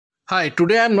Hi,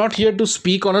 today I'm not here to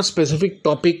speak on a specific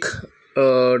topic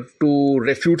to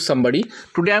refute somebody.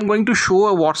 Today I'm going to show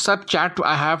a WhatsApp chat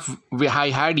I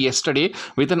had yesterday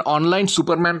with an online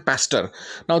Superman pastor.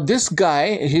 Now this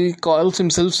guy, he calls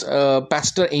himself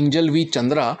Pastor Angel V.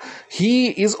 Chandra. He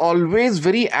is always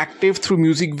very active through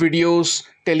music videos,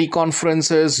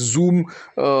 teleconferences, Zoom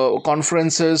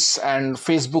conferences, and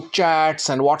Facebook chats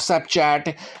and WhatsApp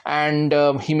chat, and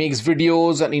he makes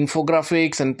videos and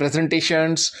infographics and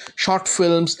presentations, short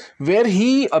films where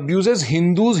he abuses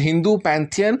Hindus, Hindu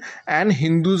pantheon, and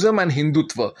Hinduism and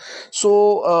Hindutva.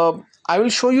 So I will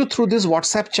show you through this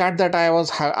WhatsApp chat that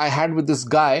I had with this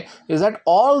guy is that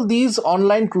all these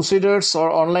online crusaders or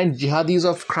online jihadis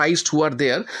of Christ who are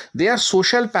there, they are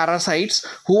social parasites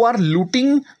who are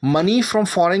looting money from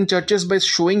foreign churches by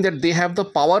showing that they have the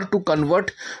power to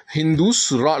convert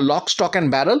Hindus lock, stock and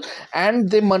barrel,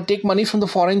 and they take money from the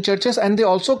foreign churches, and they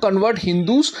also convert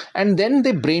Hindus, and then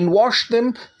they brainwash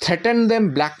them, threaten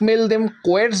them, blackmail them,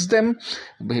 coerce them,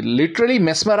 literally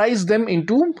mesmerize them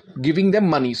into giving them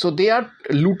money. So they are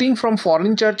looting from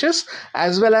foreign churches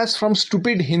as well as from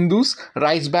stupid Hindus,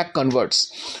 rise back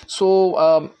converts.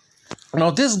 So now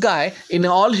this guy, in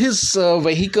all his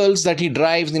vehicles that he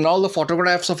drives, in all the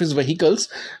photographs of his vehicles,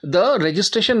 the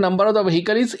registration number of the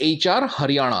vehicle is HR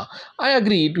Haryana. I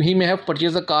agree, he may have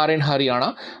purchased a car in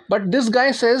Haryana, but this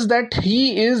guy says that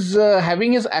he is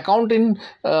having his account in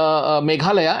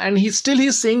Meghalaya, and he's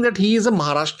saying that he is a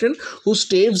Maharashtrian who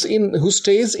stays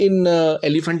in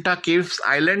Elephanta Caves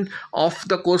Island off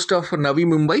the coast of Navi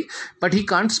Mumbai, but he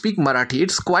can't speak Marathi.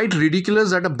 It's quite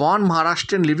ridiculous that a born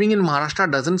Maharashtrian living in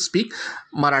Maharashtra doesn't speak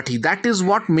Marathi. That is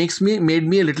what made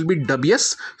me a little bit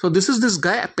dubious. So this is this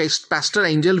guy, Pastor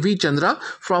Angel V. Chandra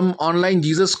from Online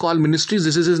Jesus Call Ministries.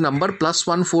 This is his number,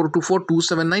 +1 424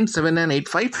 279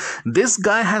 7985. This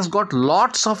guy has got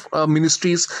lots of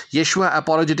ministries: Yeshua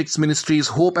Apologetics Ministries,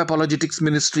 Hope Apologetics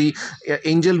Ministry,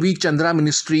 Angel V. Chandra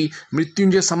Ministry,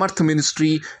 Mrityunjay Samarth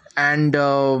Ministry, and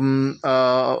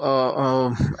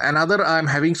another I'm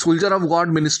having Soldier of God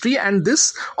Ministry, and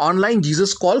this Online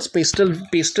Jesus Calls Pastor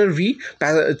V.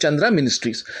 Chandra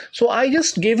Ministries. So I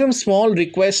just gave him small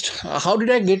request. How did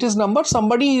I get his number?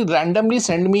 Somebody randomly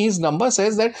sent me his number,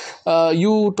 says that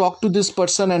you talk to this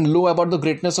person and know about the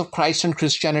greatness of Christ and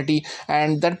Christianity,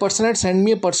 and that person had sent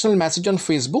me a personal message on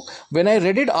Facebook. When I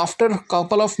read it, after a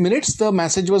couple of minutes the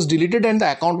message was deleted and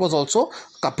the account was also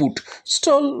kaput.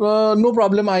 Still no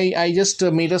problem. I just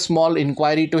made a small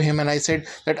inquiry to him, and I said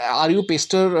that, are you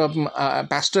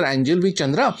Pastor Angel V.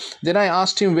 Chandra? Then I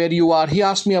asked him where you are. He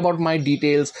asked me about my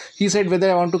details. He said whether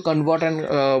I want to convert and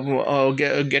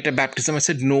get a baptism. I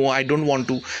said no, I don't want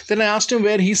to. Then I asked him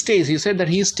where he stays. He said that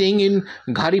he is staying in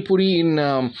Gharipuri in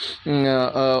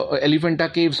Elephanta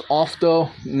Caves off the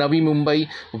Navi Mumbai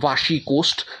Vashi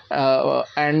coast,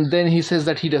 and then he says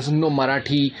that he doesn't know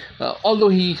Marathi, although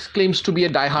he claims to be a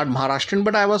die-hard Maharashtrian.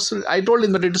 But I told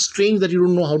him that it is strange that you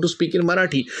don't know how to speak in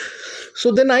Marathi.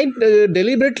 So then I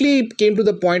deliberately came to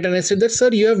the point and I said that, sir,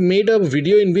 you have made a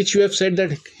video in which you have said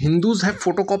that Hindus have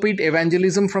photocopied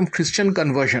evangelism from Christian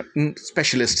conversion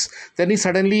specialists. Then he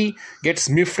suddenly gets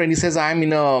miffed and he says, I am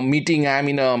in a meeting, I am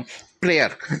in a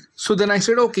prayer. So then I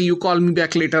said, okay, you call me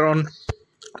back later on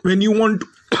when you want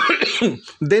to.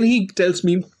 Then he tells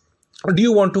me, do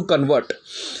you want to convert?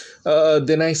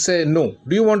 Then I say no.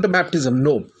 Do you want a baptism?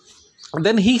 No.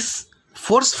 Then he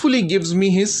forcefully gives me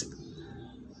his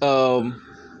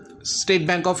State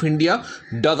Bank of India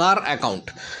Dagar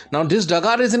account. Now this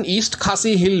Dagar is in East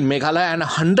Khasi Hill, Meghalaya, and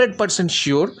 100%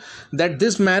 sure that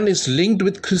this man is linked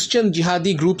with Christian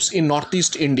jihadi groups in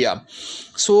Northeast India.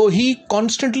 So he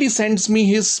constantly sends me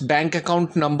his bank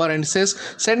account number and says,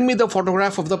 send me the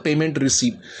photograph of the payment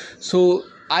receipt. So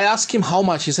I asked him how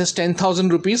much. He says 10,000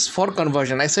 rupees for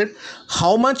conversion. I said,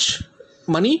 how much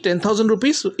money? 10,000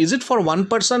 rupees? Is it for one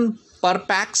person per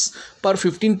pax, per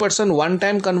 15%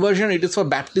 one-time conversion? It is for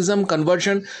baptism,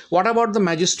 conversion. What about the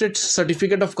magistrate's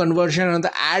certificate of conversion and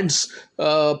the ads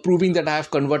proving that I have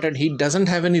converted? He doesn't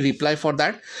have any reply for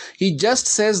that. He just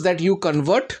says that you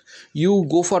convert, you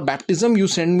go for baptism, you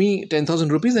send me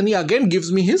 10,000 rupees, and he again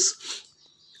gives me his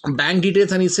bank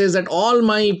details, and he says that all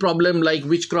my problem like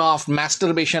witchcraft,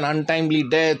 masturbation, untimely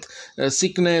death,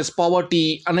 sickness,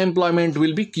 poverty, unemployment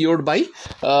will be cured by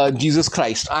Jesus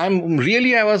Christ. I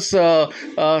was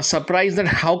surprised that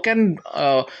how can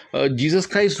Jesus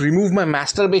Christ remove my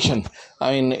masturbation?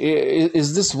 I mean,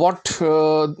 is this what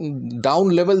down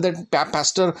level that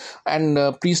pastor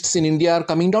and priests in India are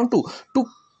coming down to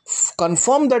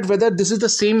confirm that whether this is the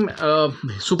same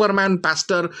Superman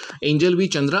pastor Angel V.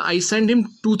 Chandra, I sent him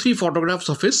 2-3 photographs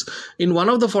of his. In one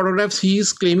of the photographs, he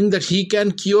is claiming that he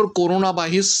can cure corona by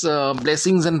his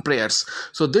blessings and prayers.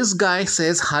 So this guy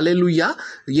says, hallelujah,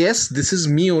 yes, this is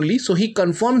me only. So he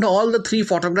confirmed all the 3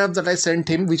 photographs that I sent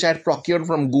him, which I had procured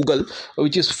from Google,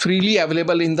 which is freely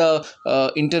available in the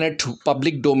internet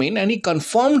public domain, and he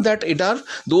confirmed that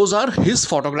those are his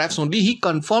photographs only. He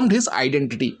confirmed his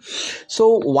identity.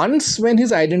 So once when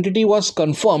his identity was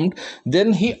confirmed,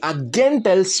 then he again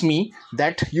tells me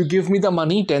that you give me the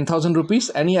money, 10,000 rupees,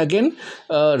 and he again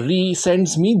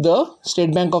resends me the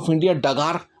State Bank of India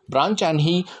Dagar branch, and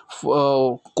he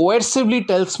coercively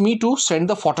tells me to send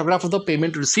the photograph of the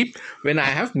payment receipt when I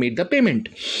have made the payment.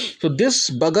 So this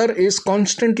bugger is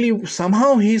constantly,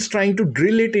 somehow he is trying to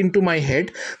drill it into my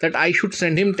head that I should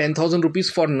send him 10,000 rupees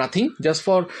for nothing, just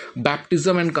for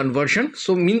baptism and conversion.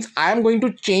 So means I am going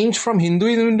to change from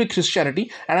Hinduism into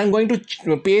Christianity, and I am going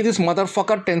to pay this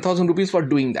motherfucker 10,000 rupees for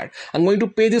doing that. I am going to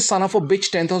pay this son of a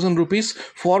bitch 10,000 rupees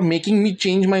for making me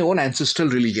change my own ancestral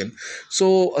religion.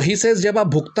 So he says, जब आप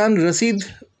भुगतान रसीद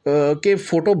के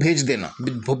photo भेज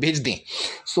दें.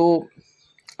 So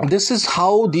this is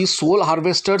how these soul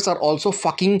harvesters are also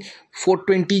fucking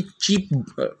 420 cheap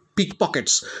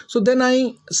pickpockets. So then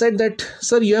I said that,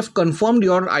 sir, you have confirmed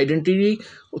your identity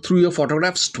through your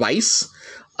photographs twice.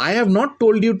 I have not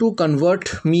told you to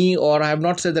convert me, or I have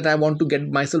not said that I want to get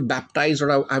myself baptized,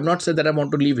 or I have not said that I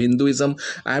want to leave Hinduism.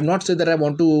 I have not said that I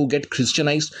want to get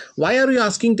Christianized. Why are you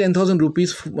asking 10,000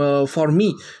 rupees for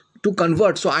me to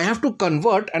convert? So I have to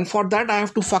convert, and for that I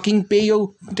have to fucking pay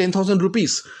you 10,000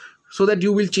 rupees so that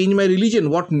you will change my religion.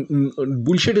 What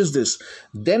bullshit is this?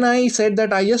 Then I said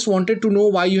that I just wanted to know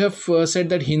why you have said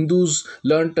that Hindus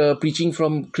learnt preaching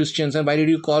from Christians, and why did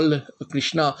you call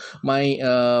Krishna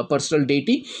my personal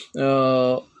deity,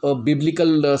 a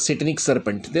biblical satanic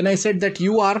serpent. Then I said that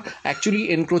you are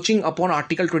actually encroaching upon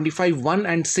Article 25(1)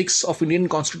 and 6 of Indian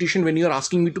Constitution when you are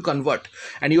asking me to convert,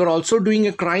 and you are also doing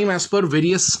a crime as per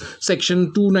various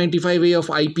section 295A of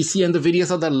IPC and the various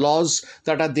other laws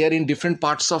that are there in different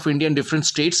parts of India and different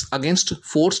states against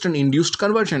forced and induced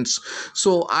conversions.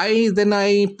 So I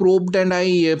probed, and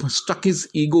I struck his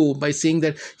ego by saying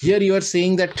that here you are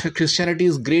saying that Christianity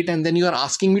is great, and then you are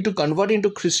asking me to convert into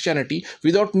Christianity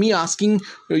without me asking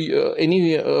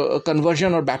any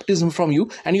conversion or baptism from you,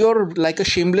 and you are like a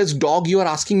shameless dog, you are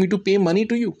asking me to pay money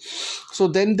to you. So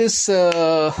then this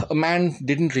man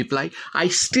didn't reply. I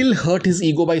still hurt his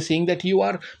ego by saying that you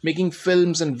are making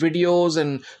films and videos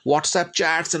and WhatsApp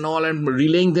chats and all, and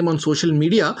relaying them on social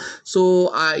media.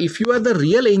 So if you are the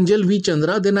real Angel V.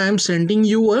 Chandra, then I am sending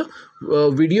you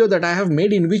a video that I have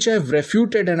made in which I have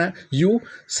refuted you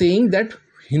saying that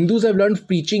Hindus have learned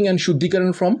preaching and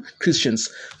Shuddhikaran from Christians.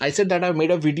 I said that I've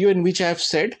made a video in which I have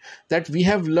said that we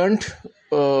have learned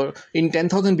in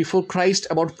 10,000 before Christ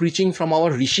about preaching from our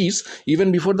rishis,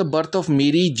 even before the birth of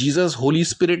Mary, Jesus, Holy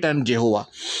Spirit and Jehovah.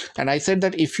 And I said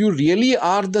that if you really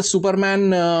are the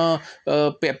Superman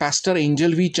pastor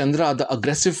Angel V. Chandra, the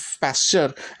aggressive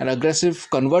pastor and aggressive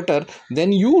converter,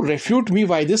 then you refute me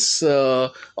by this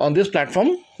on this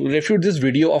platform, refute this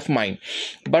video of mine.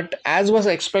 But as was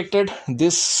expected,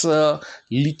 this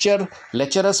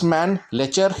lecherous man,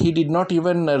 he did not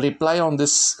even reply on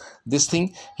this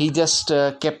thing. He just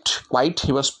kept quiet.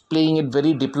 He was playing it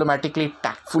very diplomatically,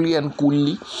 tactfully and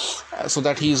coolly, so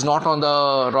that he is not on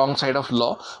the wrong side of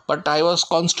law. But I was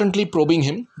constantly probing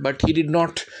him, but he did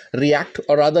not react,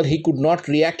 or rather he could not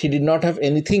react. He did not have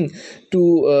anything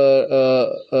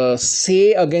to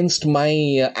say against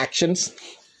my actions.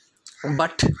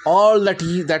 But all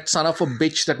that son of a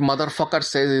bitch, that motherfucker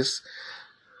says is,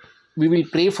 we will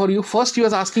pray for you. First he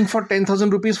was asking for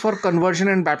 10,000 rupees for conversion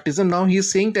and baptism. Now he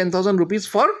is saying 10,000 rupees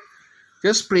for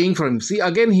just praying for him. See,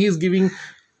 again he is giving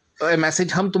a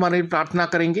message, हम तुम्हारे प्रार्थना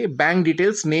करेंगे, bank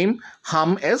details, name,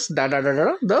 हम as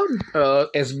the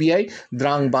SBI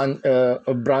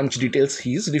branch details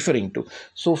he is referring to.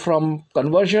 So from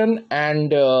conversion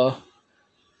and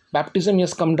baptism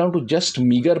has come down to just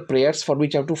meager prayers for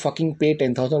which I have to fucking pay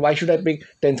 10,000. Why should I pay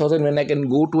 10,000 when I can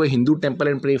go to a Hindu temple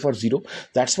and pray for zero?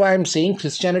 That's why I'm saying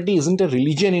Christianity isn't a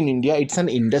religion in India. It's an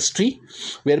industry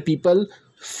where people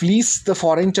fleece the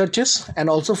foreign churches and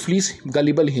also fleece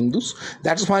gullible Hindus.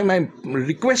 That's why my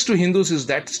request to Hindus is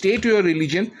that stay to your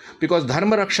religion, because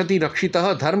dharma rakshati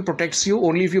rakshitaha, dharma protects you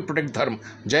only if you protect dharma.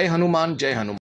 Jai Hanuman, Jai Hanuman.